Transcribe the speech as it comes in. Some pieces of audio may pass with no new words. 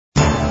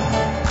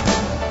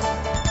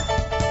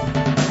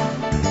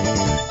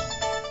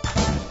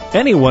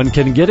Anyone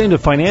can get into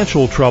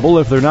financial trouble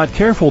if they're not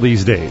careful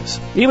these days,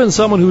 even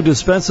someone who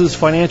dispenses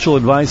financial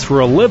advice for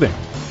a living.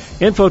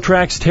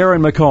 InfoTrack's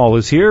Taryn McCall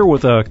is here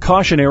with a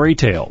cautionary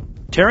tale.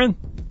 Taryn?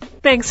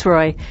 Thanks,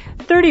 Roy.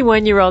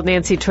 31-year-old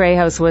Nancy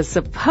Trejos was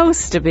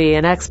supposed to be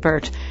an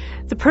expert.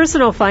 The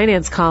personal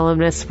finance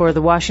columnist for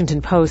the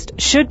Washington Post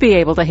should be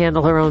able to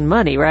handle her own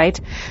money, right?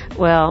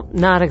 Well,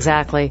 not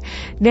exactly.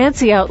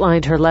 Nancy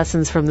outlined her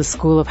lessons from the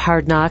School of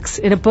Hard Knocks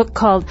in a book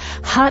called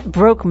Hot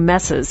Broke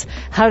Messes,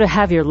 How to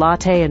Have Your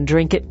Latte and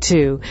Drink It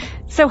Too.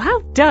 So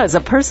how does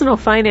a personal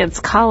finance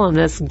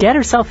columnist get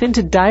herself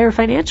into dire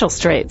financial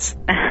straits?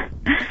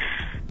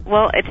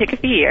 Well, it took a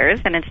few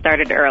years, and it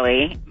started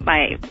early.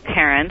 My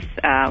parents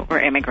were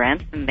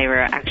immigrants, and they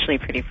were actually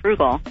pretty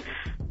frugal.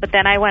 But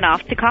then I went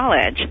off to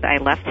college. I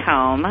left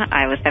home.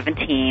 I was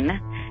 17,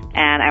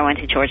 and I went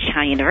to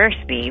Georgetown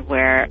University,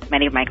 where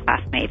many of my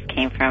classmates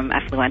came from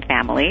affluent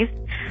families.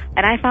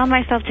 And I found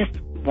myself just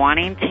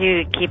wanting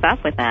to keep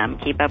up with them,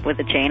 keep up with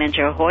the Jane and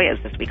Joe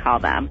Hoyas, as we call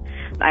them.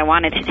 I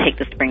wanted to take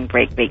the spring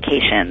break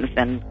vacations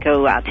and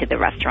go out to the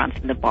restaurants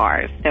and the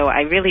bars. So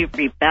I really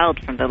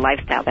rebelled from the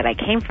lifestyle that I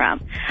came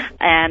from.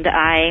 And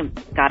I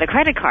got a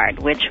credit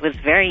card, which was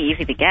very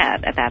easy to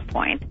get at that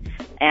point.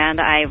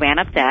 And I ran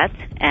up debt,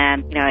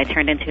 and, I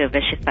turned into a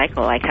vicious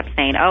cycle. I kept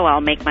saying,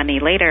 I'll make money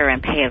later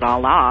and pay it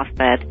all off,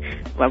 but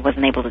I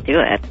wasn't able to do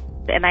it.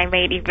 And I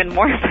made even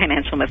more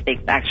financial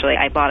mistakes, actually.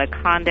 I bought a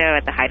condo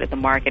at the height of the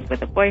market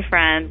with a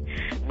boyfriend.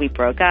 We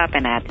broke up,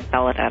 and I had to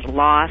sell it at a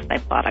loss. I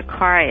bought a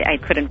car I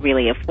couldn't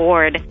really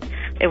afford.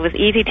 It was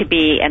easy to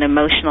be an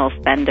emotional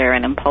spender,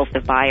 an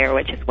impulsive buyer,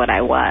 which is what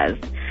I was.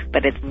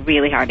 But it's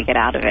really hard to get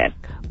out of it.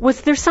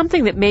 Was there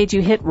something that made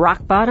you hit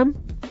rock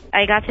bottom?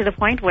 I got to the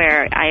point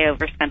where I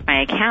overspent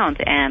my account,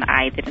 and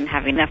I didn't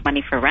have enough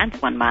money for rent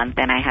one month,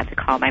 and I had to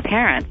call my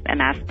parents and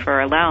ask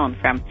for a loan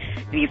from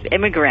these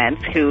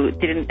immigrants who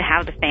didn't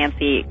have the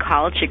fancy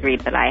college degree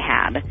that I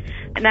had.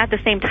 And at the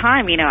same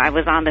time, I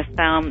was on the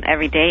phone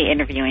every day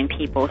interviewing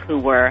people who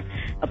were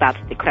about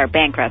to declare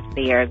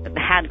bankruptcy or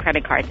had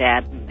credit card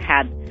debt,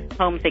 had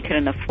homes they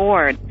couldn't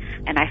afford.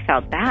 And I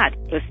felt that.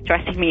 It was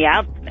stressing me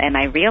out, and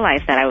I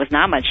realized that I was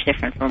not much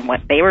different from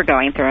what they were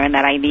going through and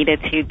that I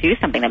needed to do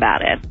something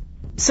about it.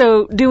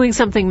 So doing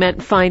something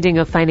meant finding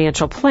a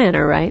financial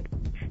planner, right?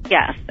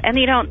 Yes, and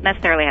you don't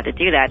necessarily have to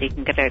do that. You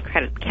can get a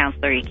credit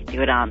counselor, you can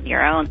do it on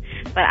your own.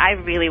 But I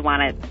really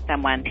wanted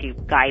someone to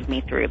guide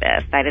me through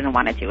this. I didn't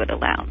want to do it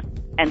alone.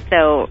 And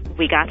so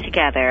we got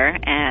together,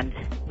 and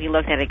we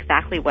looked at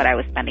exactly what I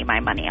was spending my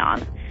money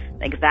on,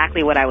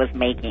 exactly what I was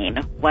making,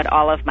 what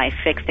all of my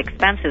fixed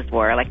expenses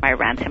were, like my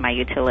rent and my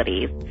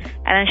utilities.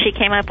 And then she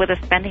came up with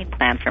a spending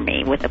plan for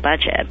me with a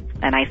budget,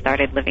 and I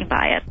started living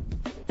by it.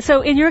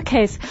 So in your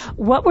case,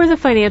 what were the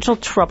financial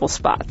trouble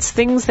spots,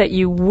 things that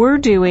you were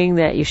doing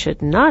that you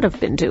should not have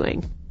been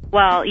doing?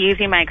 Well,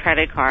 using my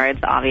credit cards,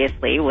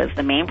 obviously, was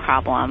the main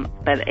problem.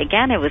 But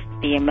again, it was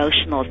the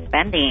emotional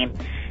spending.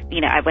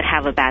 I would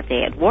have a bad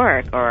day at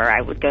work, or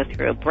I would go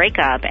through a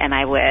breakup, and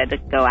I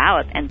would go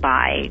out and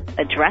buy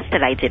a dress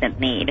that I didn't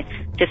need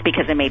just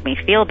because it made me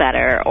feel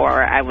better,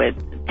 or I would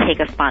take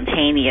a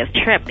spontaneous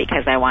trip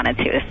because I wanted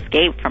to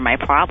escape from my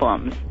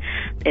problems.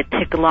 It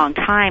took a long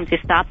time to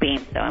stop being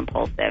so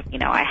impulsive.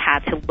 I had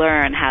to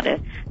learn how to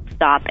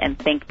stop and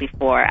think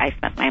before I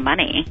spent my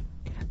money.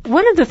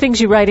 One of the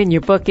things you write in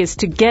your book is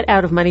to get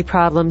out of money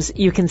problems,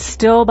 you can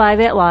still buy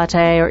that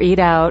latte or eat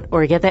out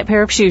or get that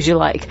pair of shoes you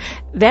like.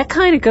 That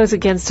kind of goes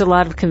against a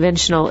lot of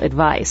conventional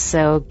advice.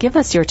 So give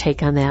us your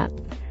take on that.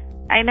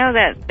 I know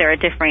that there are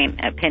differing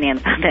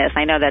opinions on this.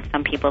 I know that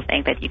some people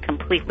think that you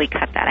completely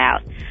cut that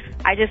out.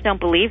 I just don't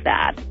believe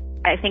that.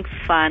 I think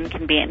fun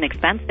can be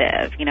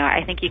inexpensive.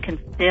 I think you can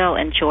still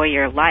enjoy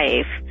your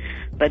life,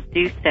 but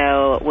do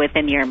so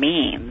within your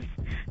means.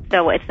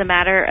 So it's a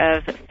matter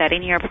of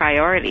setting your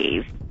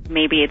priorities.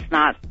 Maybe it's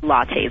not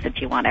lattes that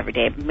you want every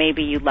day.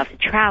 Maybe you love to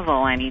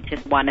travel and you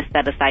just want to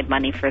set aside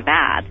money for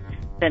that.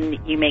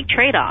 Then you make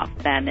trade-offs.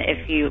 Then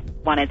if you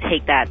want to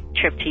take that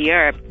trip to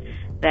Europe,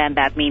 then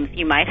that means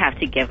you might have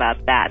to give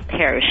up that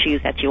pair of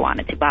shoes that you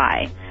wanted to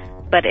buy.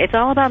 But it's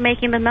all about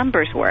making the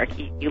numbers work.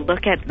 You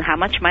look at how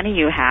much money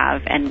you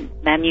have, and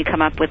then you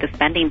come up with a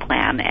spending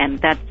plan. And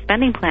that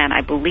spending plan,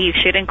 I believe,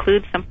 should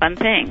include some fun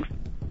things.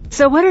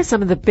 So what are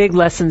some of the big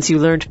lessons you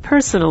learned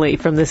personally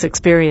from this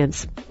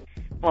experience?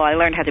 Well, I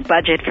learned how to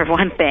budget, for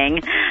one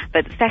thing.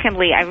 But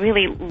secondly, I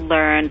really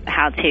learned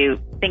how to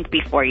think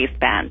before you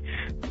spend.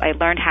 I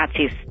learned how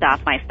to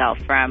stop myself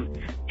from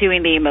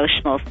doing the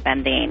emotional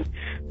spending.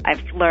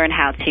 I've learned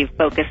how to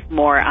focus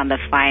more on the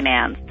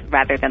finance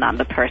rather than on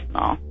the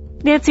personal.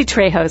 Nancy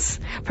Trejos,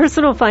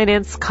 personal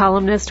finance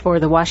columnist for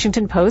the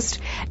Washington Post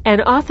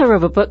and author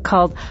of a book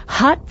called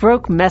Hot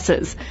Broke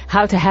Messes,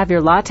 How to Have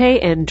Your Latte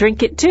and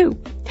Drink It Too.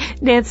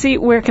 Nancy,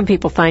 where can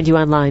people find you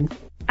online?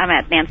 I'm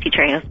at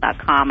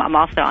nancytrejos.com. I'm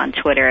also on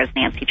Twitter as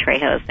Nancy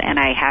Trejos, and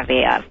I have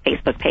a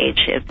Facebook page.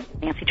 It's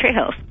Nancy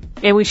Trejos.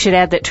 And we should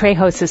add that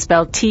Trejos is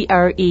spelled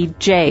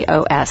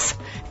Trejos.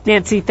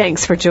 Nancy,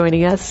 thanks for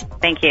joining us.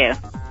 Thank you.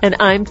 And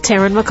I'm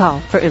Taryn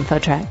McCall for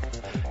InfoTrack.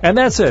 And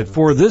that's it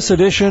for this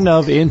edition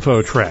of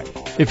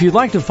InfoTrack. If you'd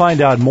like to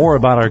find out more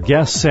about our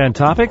guests and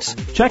topics,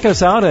 check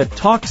us out at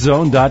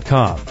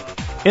TalkZone.com.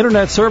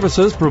 Internet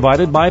services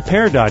provided by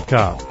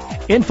Pair.com.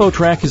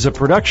 InfoTrack is a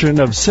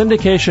production of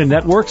Syndication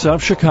Networks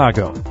of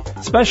Chicago.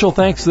 Special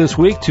thanks this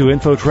week to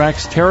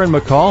InfoTrack's Taryn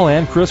McCall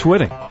and Chris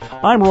Whitting.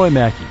 I'm Roy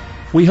Mackey.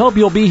 We hope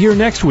you'll be here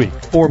next week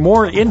for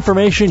more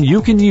information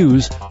you can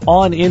use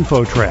on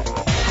InfoTrack.